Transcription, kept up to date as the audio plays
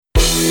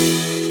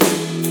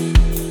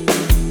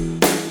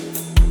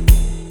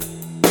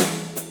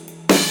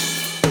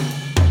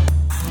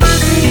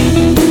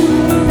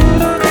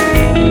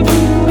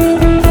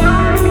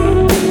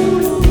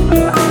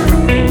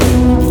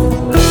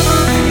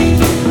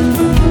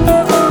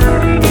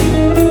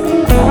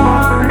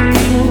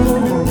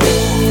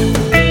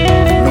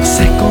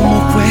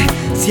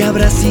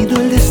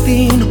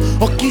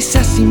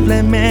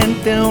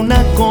simplemente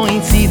una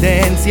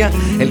coincidencia.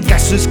 El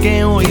caso es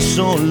que hoy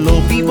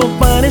solo vivo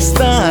para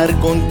estar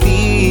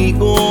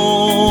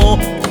contigo.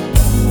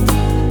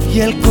 Y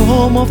el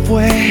cómo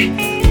fue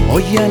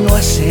hoy ya no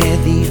hace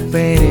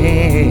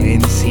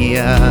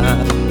diferencia.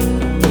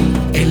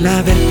 El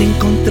haberte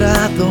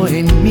encontrado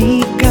en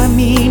mi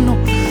camino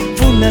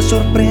fue una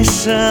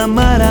sorpresa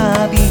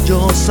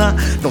maravillosa.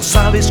 No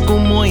sabes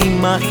cómo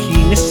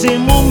imaginé ese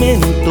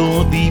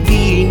momento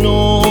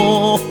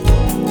divino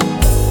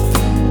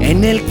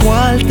en el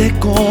cual te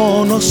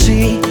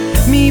conocí,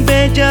 mi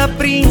bella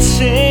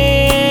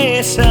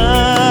princesa.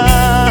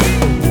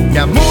 Mi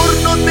amor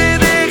no te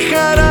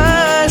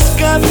dejará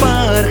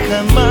escapar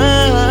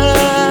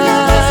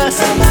jamás.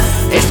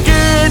 Es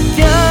que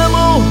te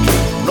amo,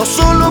 no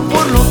solo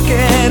por lo que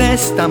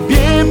eres,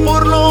 también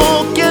por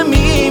lo que a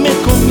mí me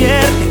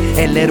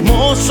convierte. El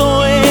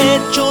hermoso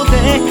hecho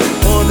de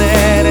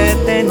poder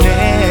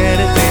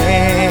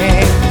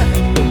tenerte.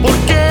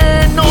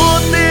 Porque no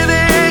te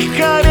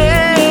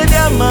dejaré de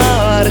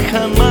amar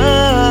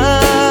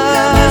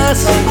jamás.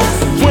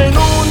 Fue en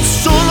un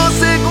solo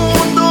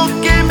segundo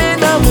que me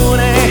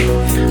enamoré,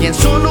 y en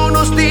solo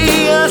unos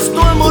días tu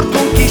amor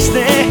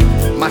conquisté.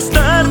 Más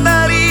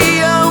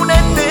tardaría una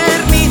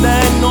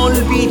eternidad en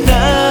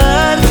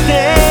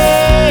olvidarte.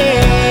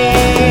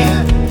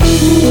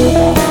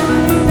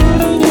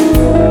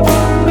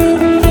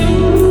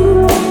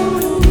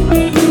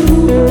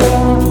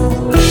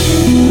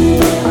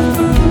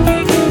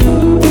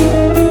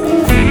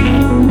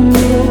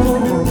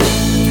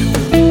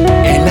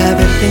 El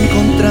haberte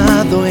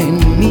encontrado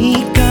en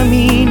mi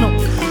camino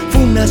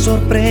fue una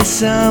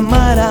sorpresa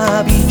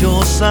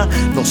maravillosa.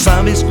 No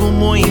sabes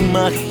cómo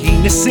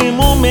imaginé ese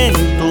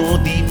momento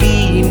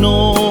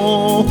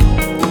divino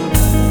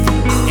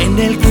en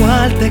el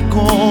cual te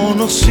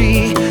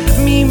conocí,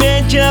 mi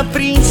bella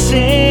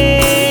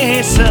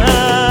princesa.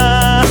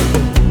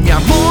 Mi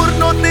amor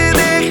no te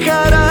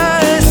dejará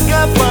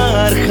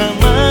escapar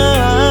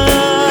jamás.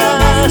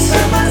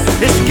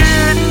 Es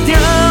que te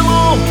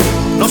amo,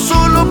 no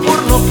solo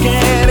por lo que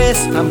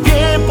eres,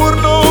 también